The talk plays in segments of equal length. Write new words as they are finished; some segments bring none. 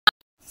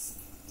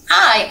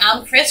Hi,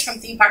 I'm Kris from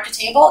Theme Park to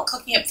Table,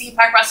 cooking up theme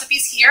park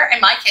recipes here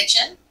in my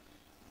kitchen.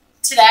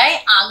 Today,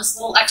 on this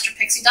little extra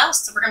pixie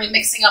dust, we're going to be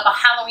mixing up a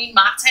Halloween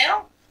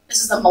mocktail.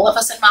 This is the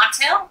Malificent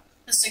Mocktail.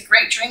 This is a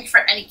great drink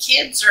for any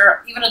kids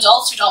or even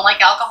adults who don't like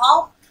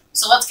alcohol.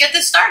 So let's get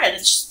this started.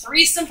 It's just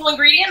 3 simple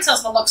ingredients and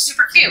it's going to look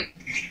super cute.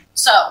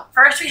 So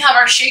first we have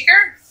our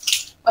shaker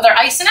with our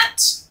ice in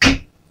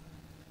it.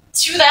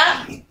 To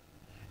that,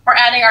 we're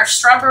adding our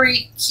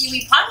strawberry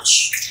kiwi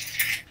punch,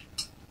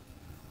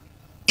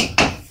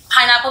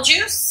 pineapple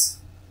juice,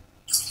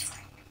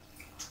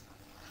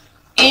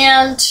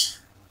 and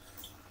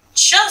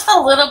just a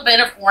little bit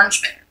of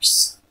orange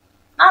bitters.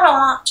 Not a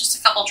lot, just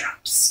a couple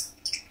drops.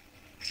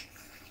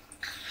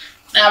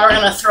 Now we're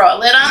going to throw a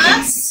lid on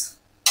this.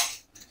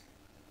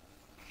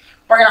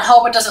 We're going to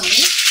hope it doesn't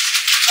leak.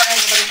 We're going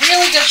to give it a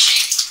really good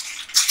shake.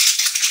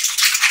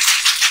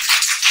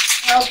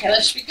 Okay,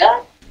 that should be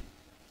good.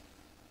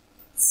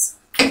 Let's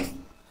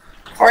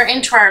pour it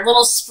into our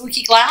little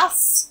spooky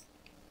glass.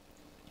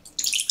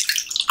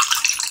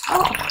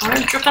 Oh, we're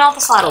dripping out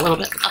the side a little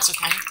bit, but that's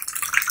okay.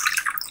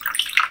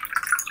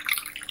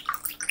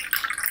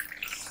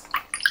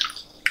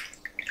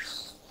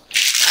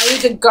 Now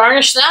you could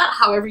garnish that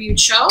however you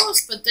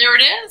chose, but there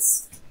it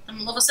is, the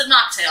Malificent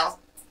Mocktail.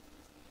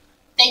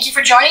 Thank you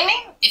for joining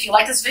me. If you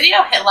like this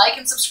video, hit like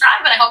and subscribe,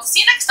 and I hope to see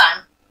you next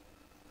time.